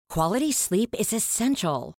Quality sleep is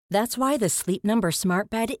essential. That's why the Sleep Number Smart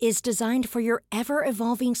Bed is designed for your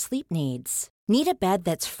ever-evolving sleep needs. Need a bed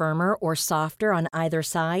that's firmer or softer on either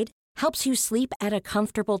side? Helps you sleep at a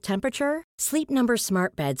comfortable temperature? Sleep Number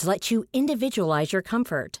Smart Beds let you individualize your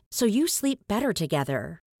comfort, so you sleep better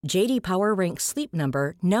together. J.D. Power ranks Sleep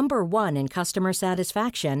Number number 1 in customer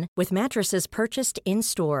satisfaction with mattresses purchased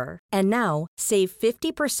in-store. And now, save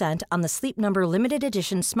 50% on the Sleep Number Limited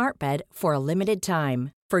Edition Smart Bed for a limited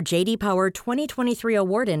time. For J.D. Power 2023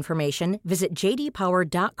 award information, visit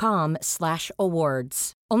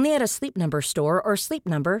jdpower.com/awards. Only at a Sleep Number store or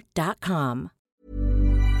sleepnumber.com.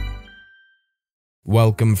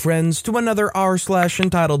 Welcome, friends, to another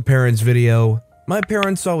r/EntitledParents video. My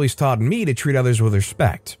parents always taught me to treat others with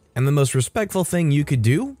respect, and the most respectful thing you could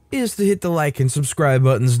do is to hit the like and subscribe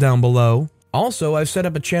buttons down below. Also, I've set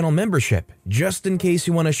up a channel membership, just in case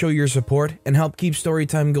you want to show your support and help keep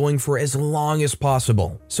Storytime going for as long as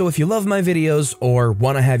possible. So if you love my videos, or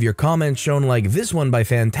want to have your comments shown like this one by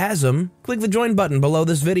Phantasm, click the join button below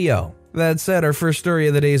this video. That said, our first story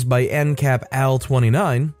of the day is by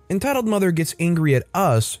NCapAl29, entitled Mother Gets Angry at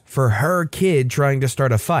Us for Her Kid Trying to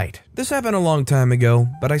Start a Fight. This happened a long time ago,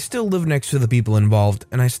 but I still live next to the people involved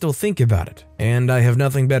and I still think about it. And I have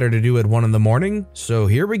nothing better to do at 1 in the morning, so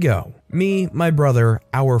here we go. Me, my brother,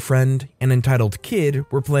 our friend, and entitled kid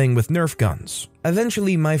were playing with Nerf guns.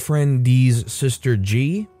 Eventually, my friend D's sister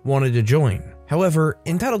G wanted to join. However,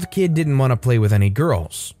 entitled kid didn't want to play with any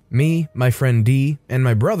girls. Me, my friend D, and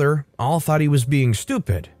my brother all thought he was being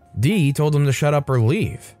stupid. D told him to shut up or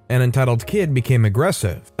leave, and entitled kid became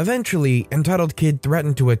aggressive. Eventually, entitled kid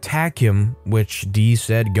threatened to attack him, which D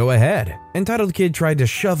said go ahead. Entitled kid tried to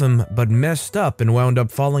shove him, but messed up and wound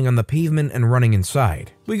up falling on the pavement and running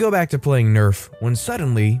inside. We go back to playing Nerf, when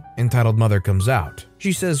suddenly, entitled mother comes out.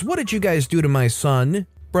 She says, "What did you guys do to my son?"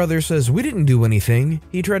 Brother says, "We didn't do anything.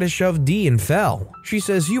 He tried to shove D and fell." She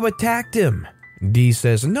says, "You attacked him." D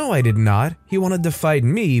says, "No, I did not. He wanted to fight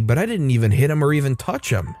me, but I didn't even hit him or even touch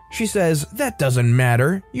him." She says, "That doesn't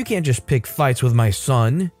matter. You can't just pick fights with my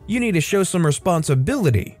son. You need to show some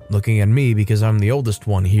responsibility." Looking at me because I'm the oldest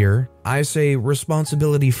one here, I say,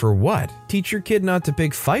 "Responsibility for what? Teach your kid not to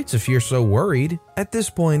pick fights if you're so worried." At this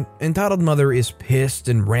point, entitled mother is pissed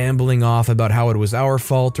and rambling off about how it was our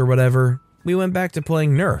fault or whatever. We went back to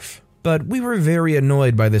playing Nerf, but we were very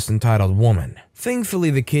annoyed by this entitled woman. Thankfully,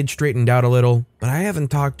 the kid straightened out a little, but I haven't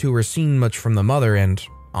talked to or seen much from the mother, and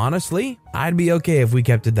honestly, I'd be okay if we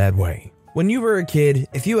kept it that way. When you were a kid,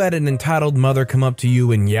 if you had an entitled mother come up to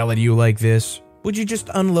you and yell at you like this, would you just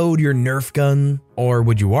unload your Nerf gun? Or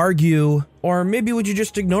would you argue? Or maybe would you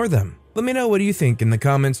just ignore them? Let me know what you think in the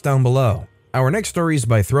comments down below. Our next story is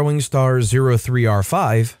by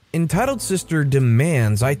ThrowingStar03R5, entitled Sister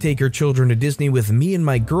Demands I Take Her Children to Disney with Me and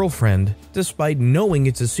My Girlfriend, despite knowing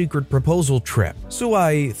it's a secret proposal trip. So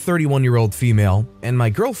I, 31-year-old female, and my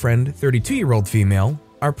girlfriend, 32-year-old female,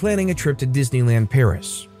 are planning a trip to Disneyland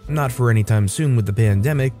Paris. Not for any time soon with the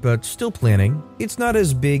pandemic, but still planning. It's not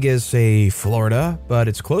as big as, say, Florida, but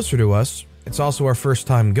it's closer to us. It's also our first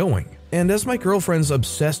time going. And as my girlfriend's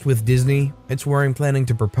obsessed with Disney, it's where I'm planning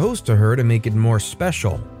to propose to her to make it more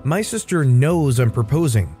special. My sister knows I'm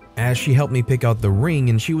proposing, as she helped me pick out the ring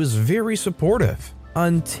and she was very supportive.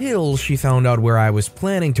 Until she found out where I was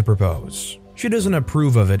planning to propose. She doesn't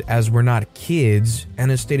approve of it as we're not kids,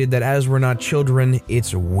 and has stated that as we're not children,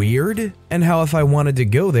 it's weird, and how if I wanted to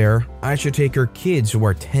go there, I should take her kids who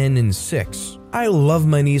are 10 and 6. I love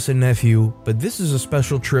my niece and nephew, but this is a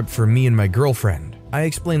special trip for me and my girlfriend. I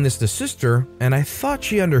explained this to sister, and I thought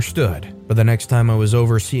she understood. But the next time I was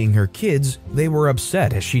over seeing her kids, they were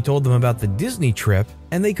upset as she told them about the Disney trip,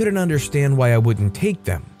 and they couldn't understand why I wouldn't take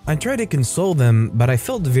them. I tried to console them, but I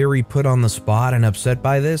felt very put on the spot and upset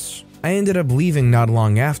by this. I ended up leaving not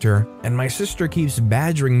long after, and my sister keeps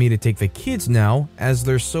badgering me to take the kids now as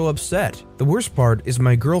they're so upset. The worst part is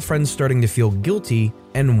my girlfriend's starting to feel guilty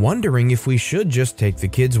and wondering if we should just take the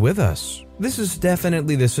kids with us. This is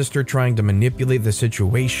definitely the sister trying to manipulate the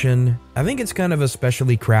situation. I think it's kind of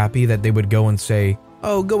especially crappy that they would go and say,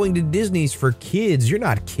 "Oh, going to Disney's for kids, you're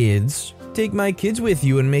not kids. Take my kids with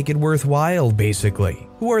you and make it worthwhile," basically.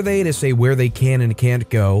 Who are they to say where they can and can't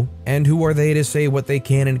go? And who are they to say what they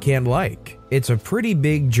can and can't like? It's a pretty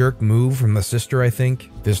big jerk move from the sister, I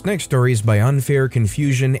think. This next story is by Unfair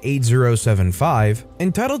Confusion 8075,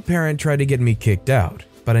 entitled Parent Tried to Get Me Kicked Out,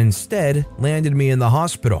 but instead landed me in the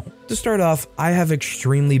hospital. To start off, I have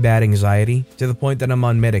extremely bad anxiety to the point that I'm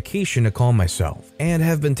on medication to calm myself, and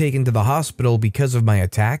have been taken to the hospital because of my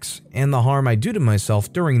attacks and the harm I do to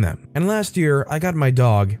myself during them. And last year, I got my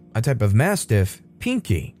dog, a type of Mastiff,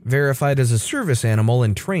 Pinky, verified as a service animal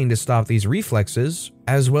and trained to stop these reflexes,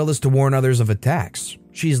 as well as to warn others of attacks.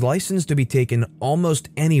 She's licensed to be taken almost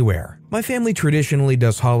anywhere. My family traditionally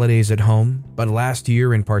does holidays at home, but last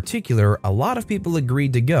year in particular, a lot of people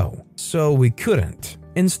agreed to go, so we couldn't.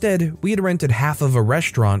 Instead, we had rented half of a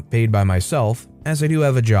restaurant paid by myself, as I do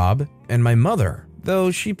have a job, and my mother,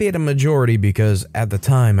 though she paid a majority because at the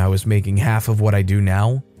time I was making half of what I do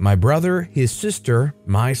now. My brother, his sister,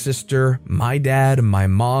 my dad, my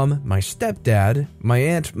mom, my stepdad, my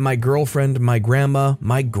aunt, my girlfriend, my grandma,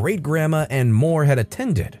 my great-grandma, and more had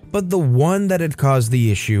attended. But the one that had caused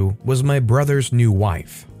the issue was my brother's new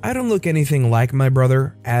wife. I don't look anything like my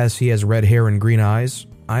brother, as he has red hair and green eyes.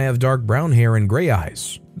 I have dark brown hair and gray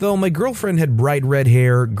eyes. Though my girlfriend had bright red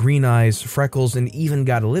hair, green eyes, freckles, and even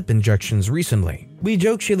got lip injections recently. We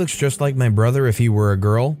joke she looks just like my brother if he were a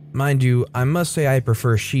girl. Mind you, I must say I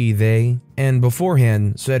prefer she, they. And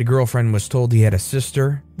beforehand, said girlfriend was told he had a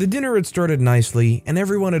sister. The dinner had started nicely, and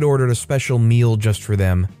everyone had ordered a special meal just for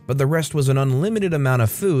them, but the rest was an unlimited amount of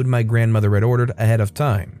food my grandmother had ordered ahead of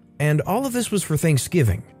time. And all of this was for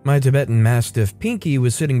Thanksgiving. My Tibetan Mastiff Pinky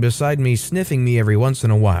was sitting beside me, sniffing me every once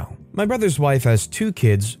in a while. My brother's wife has 2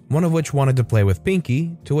 kids, one of which wanted to play with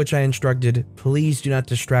Pinky, to which I instructed, please do not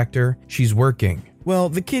distract her, she's working. Well,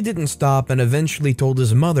 the kid didn't stop and eventually told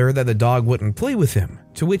his mother that the dog wouldn't play with him,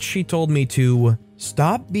 to which she told me to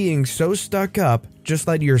stop being so stuck up, just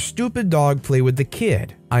let your stupid dog play with the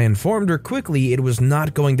kid. I informed her quickly it was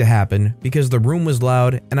not going to happen because the room was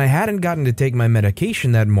loud and I hadn't gotten to take my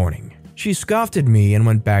medication that morning. She scoffed at me and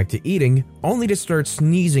went back to eating, only to start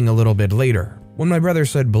sneezing a little bit later. When my brother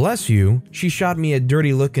said bless you, she shot me a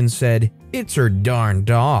dirty look and said, it's her darn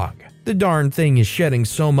dog. The darn thing is shedding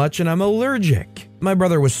so much and I'm allergic. My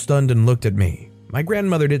brother was stunned and looked at me. My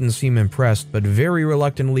grandmother didn't seem impressed, but very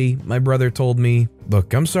reluctantly, my brother told me,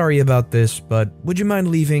 look, I'm sorry about this, but would you mind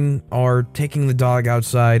leaving or taking the dog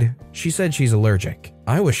outside? She said she's allergic.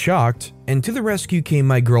 I was shocked, and to the rescue came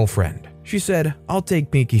my girlfriend. She said, I'll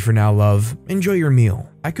take Pinky for now, love. Enjoy your meal.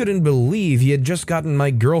 I couldn't believe he had just gotten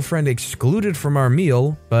my girlfriend excluded from our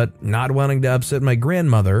meal, but not wanting to upset my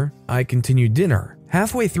grandmother, I continued dinner.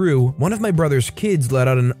 Halfway through, one of my brother's kids let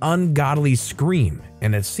out an ungodly scream,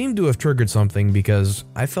 and it seemed to have triggered something because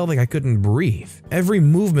I felt like I couldn't breathe. Every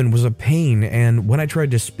movement was a pain, and when I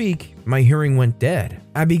tried to speak, my hearing went dead.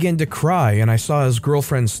 I began to cry, and I saw his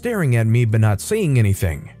girlfriend staring at me but not saying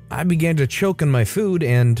anything. I began to choke on my food,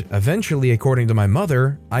 and eventually, according to my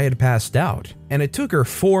mother, I had passed out. And it took her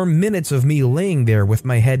 4 minutes of me laying there with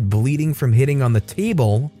my head bleeding from hitting on the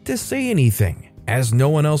table to say anything, as no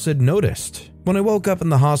one else had noticed. When I woke up in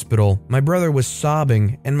the hospital, my brother was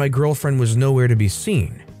sobbing and my girlfriend was nowhere to be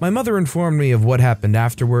seen. My mother informed me of what happened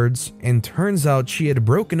afterwards, and turns out she had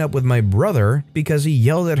broken up with my brother because he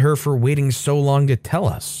yelled at her for waiting so long to tell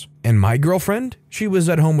us. And my girlfriend? She was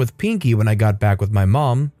at home with Pinky when I got back with my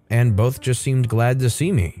mom, and both just seemed glad to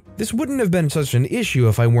see me. This wouldn't have been such an issue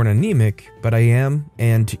if I weren't anemic, but I am,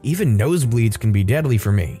 and even nosebleeds can be deadly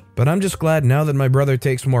for me. But I'm just glad now that my brother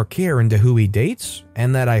takes more care into who he dates,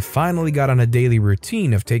 and that I finally got on a daily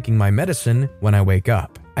routine of taking my medicine when I wake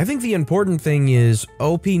up. I think the important thing is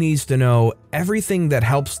OP needs to know everything that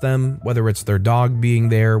helps them, whether it's their dog being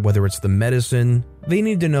there, whether it's the medicine. They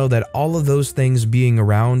need to know that all of those things being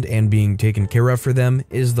around and being taken care of for them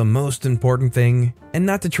is the most important thing, and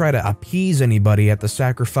not to try to appease anybody at the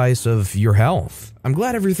sacrifice of your health. I'm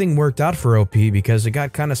glad everything worked out for OP because it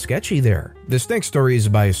got kinda sketchy there. This next story is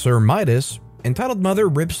by Sir Midas, entitled Mother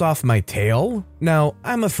Rips Off My Tail. Now,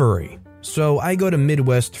 I'm a furry, so I go to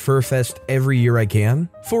Midwest Fur Fest every year I can.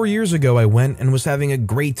 4 years ago I went and was having a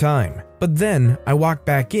great time. But then I walk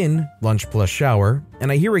back in, lunch plus shower,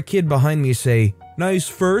 and I hear a kid behind me say, "Nice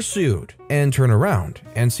fursuit," and turn around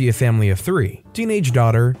and see a family of 3. Teenage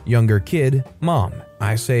daughter, younger kid, mom.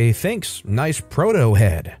 I say, "Thanks, nice proto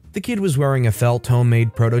head." The kid was wearing a felt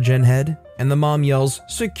homemade protogen head, and the mom yells,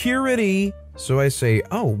 "Security!" So I say,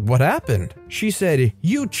 "Oh, what happened?" She said,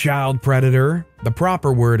 "You child predator." The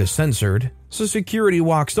proper word is censored. So security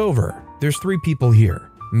walks over. There's 3 people here.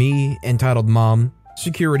 Me, entitled mom,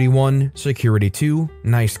 Security 1, Security 2,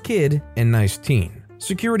 nice kid, and nice teen.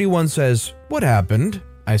 Security 1 says, "What happened?"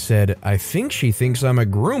 I said, "I think she thinks I'm a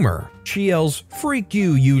groomer." She yells, "Freak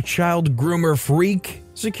you, you child groomer freak."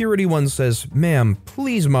 Security 1 says, "Ma'am,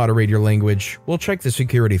 please moderate your language. We'll check the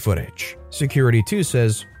security footage." Security 2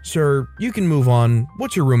 says, "Sir, you can move on.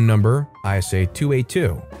 What's your room number?" I say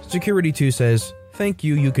 282. Security 2 says, "Thank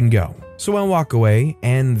you, you can go." So I walk away,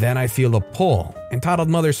 and then I feel a pull. Entitled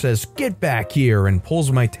Mother says, "Get back here," and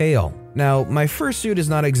pulls my tail. Now, my fursuit is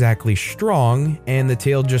not exactly strong, and the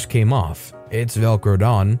tail just came off. It's velcroed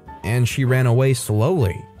on, and she ran away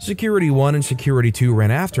slowly. Security 1 and Security 2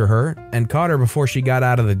 ran after her and caught her before she got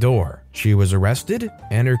out of the door. She was arrested,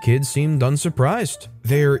 and her kids seemed unsurprised.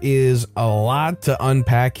 There is a lot to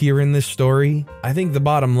unpack here in this story. I think the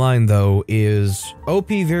bottom line, though, is OP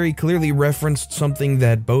very clearly referenced something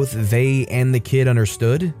that both they and the kid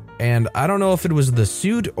understood. And I don't know if it was the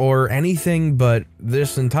suit or anything, but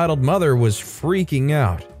this entitled mother was freaking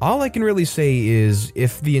out. All I can really say is,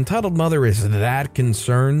 if the entitled mother is that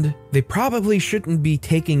concerned, they probably shouldn't be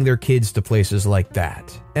taking their kids to places like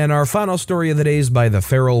that. And our final story of the day is by the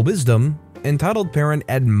Feral Wisdom. Entitled parent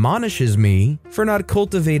admonishes me for not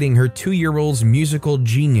cultivating her 2-year-old's musical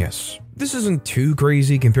genius. This isn't too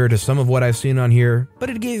crazy compared to some of what I've seen on here,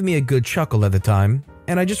 but it gave me a good chuckle at the time,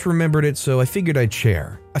 and I just remembered it, so I figured I'd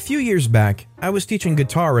share. A few years back, I was teaching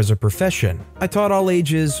guitar as a profession. I taught all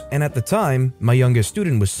ages, and at the time, my youngest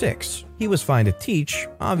student was 6. He was fine to teach,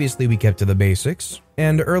 obviously we kept to the basics,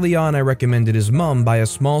 and early on I recommended his mom buy a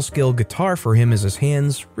small-scale guitar for him as his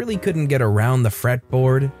hands really couldn't get around the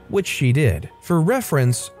fretboard, which she did. For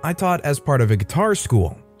reference, I taught as part of a guitar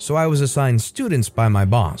school, so I was assigned students by my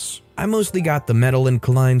boss. I mostly got the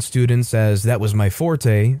metal-inclined students as that was my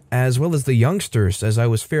forte, as well as the youngsters as I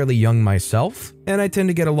was fairly young myself, and I tend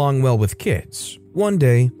to get along well with kids. One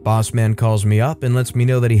day, boss man calls me up and lets me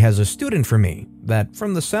know that he has a student for me, that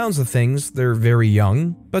from the sounds of things, they're very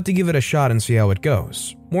young, but to give it a shot and see how it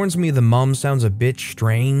goes. Warns me the mom sounds a bit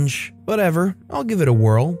strange. Whatever, I'll give it a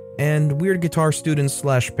whirl. And weird guitar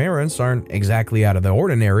students/parents aren't exactly out of the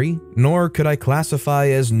ordinary, nor could I classify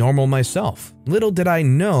as normal myself. Little did I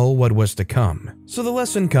know what was to come. So the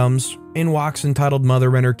lesson comes. In walks entitled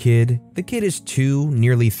mother and her kid. The kid is 2,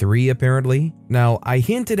 nearly 3 apparently. Now, I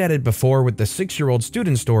hinted at it before with the 6-year-old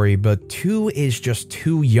student story, but 2 is just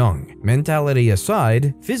too young. Mentality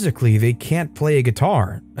aside, physically they can't play a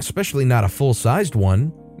guitar, especially not a full-sized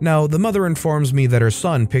one. Now, the mother informs me that her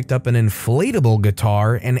son picked up an inflatable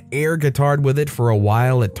guitar and air guitared with it for a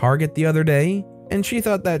while at Target the other day, and she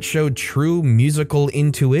thought that showed true musical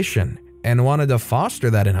intuition and wanted to foster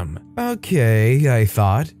that in him. Okay, I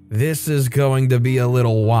thought, this is going to be a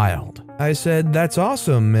little wild. I said, that's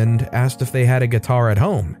awesome, and asked if they had a guitar at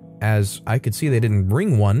home, as I could see they didn't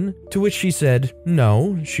bring one, to which she said,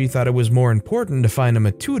 no, she thought it was more important to find him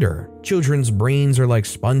a tutor. Children's brains are like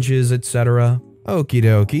sponges, etc. Okie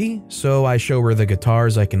dokie, so I show her the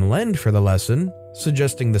guitars I can lend for the lesson,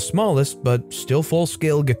 suggesting the smallest but still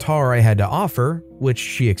full-scale guitar I had to offer, which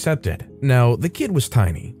she accepted. Now, the kid was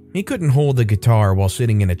tiny. He couldn't hold the guitar while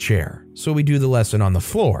sitting in a chair, so we do the lesson on the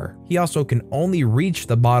floor. He also can only reach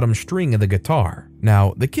the bottom string of the guitar.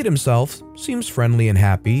 Now, the kid himself seems friendly and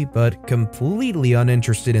happy, but completely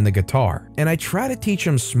uninterested in the guitar. And I try to teach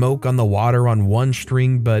him Smoke on the Water on one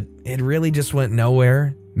string, but it really just went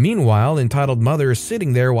nowhere. Meanwhile, entitled mother is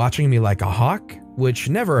sitting there watching me like a hawk, which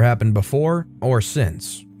never happened before or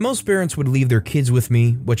since. Most parents would leave their kids with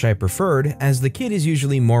me, which I preferred, as the kid is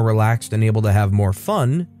usually more relaxed and able to have more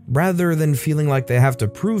fun, rather than feeling like they have to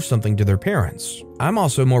prove something to their parents. I'm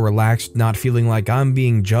also more relaxed, not feeling like I'm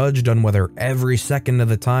being judged on whether every second of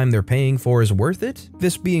the time they're paying for is worth it.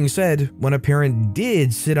 This being said, when a parent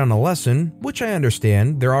did sit on a lesson, which I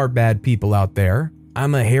understand, there are bad people out there,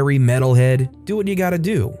 I'm a hairy metalhead, do what you gotta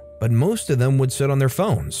do, but most of them would sit on their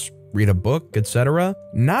phones, read a book, etc.,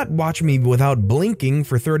 not watch me without blinking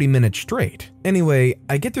for 30 minutes straight. Anyway,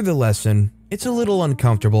 I get through the lesson. It's a little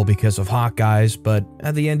uncomfortable because of Hawkeyes, but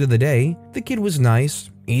at the end of the day, the kid was nice.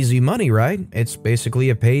 Easy money, right? It's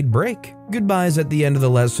basically a paid break. Goodbyes at the end of the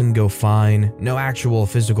lesson go fine. No actual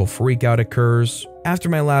physical freakout occurs. After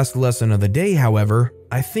my last lesson of the day, however,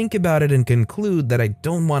 I think about it and conclude that I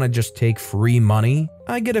don't want to just take free money.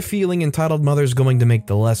 I get a feeling entitled mother's going to make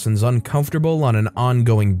the lessons uncomfortable on an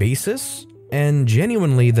ongoing basis. And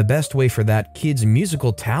genuinely, the best way for that kid's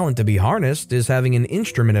musical talent to be harnessed is having an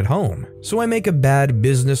instrument at home. So I make a bad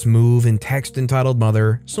business move and text entitled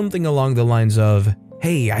mother something along the lines of,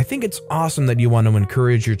 hey, I think it's awesome that you want to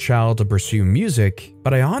encourage your child to pursue music,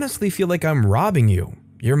 but I honestly feel like I'm robbing you.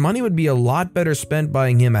 Your money would be a lot better spent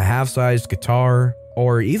buying him a half-sized guitar,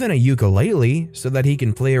 or even a ukulele so that he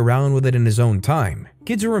can play around with it in his own time.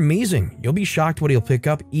 Kids are amazing. You'll be shocked what he'll pick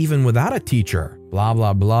up even without a teacher. Blah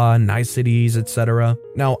blah blah, niceties, etc.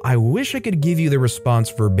 Now, I wish I could give you the response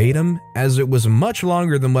verbatim, as it was much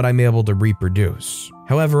longer than what I'm able to reproduce.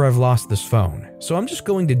 However, I've lost this phone, so I'm just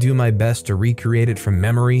going to do my best to recreate it from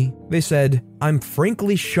memory. They said, I'm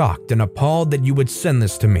frankly shocked and appalled that you would send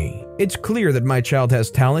this to me. It's clear that my child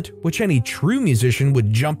has talent, which any true musician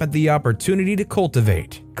would jump at the opportunity to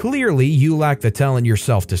cultivate. Clearly, you lack the talent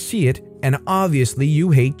yourself to see it, and obviously you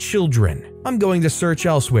hate children. I'm going to search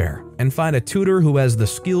elsewhere and find a tutor who has the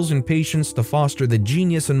skills and patience to foster the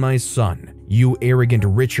genius in my son. You arrogant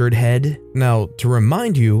Richard head. Now, to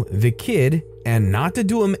remind you, the kid, and not to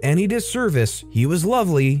do him any disservice, he was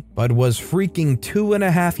lovely, but was freaking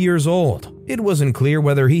 2.5 years old. It wasn't clear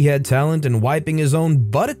whether he had talent in wiping his own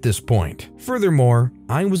butt at this point. Furthermore,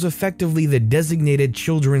 I was effectively the designated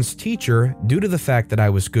children's teacher due to the fact that I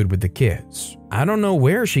was good with the kids. I don't know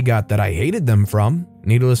where she got that I hated them from.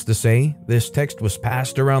 Needless to say, this text was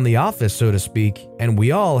passed around the office, so to speak, and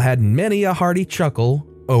we all had many a hearty chuckle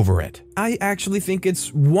over it. I actually think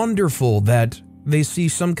it's wonderful that they see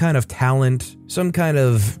some kind of talent, some kind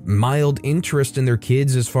of mild interest in their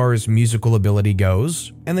kids as far as musical ability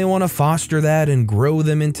goes, and they want to foster that and grow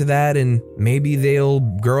them into that, and maybe they'll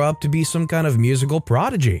grow up to be some kind of musical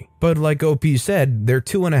prodigy. But like OP said, they're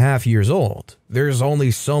 2.5 years old. There's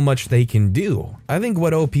only so much they can do. I think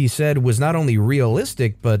what OP said was not only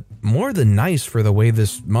realistic, but more than nice for the way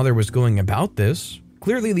this mother was going about this.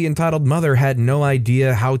 Clearly, the entitled mother had no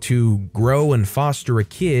idea how to grow and foster a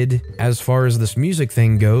kid as far as this music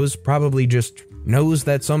thing goes, probably just knows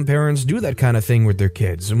that some parents do that kind of thing with their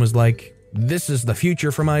kids and was like, this is the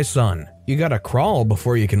future for my son. You gotta crawl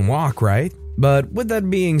before you can walk, right? But with that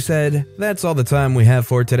being said, that's all the time we have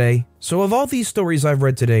for today. So of all these stories I've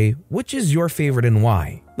read today, which is your favorite and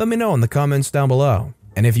why? Let me know in the comments down below.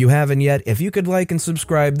 And if you haven't yet, if you could like and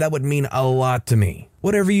subscribe, that would mean a lot to me.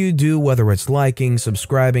 Whatever you do, whether it's liking,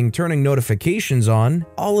 subscribing, turning notifications on,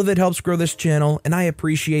 all of it helps grow this channel, and I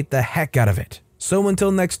appreciate the heck out of it. So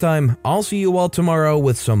until next time, I'll see you all tomorrow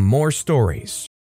with some more stories.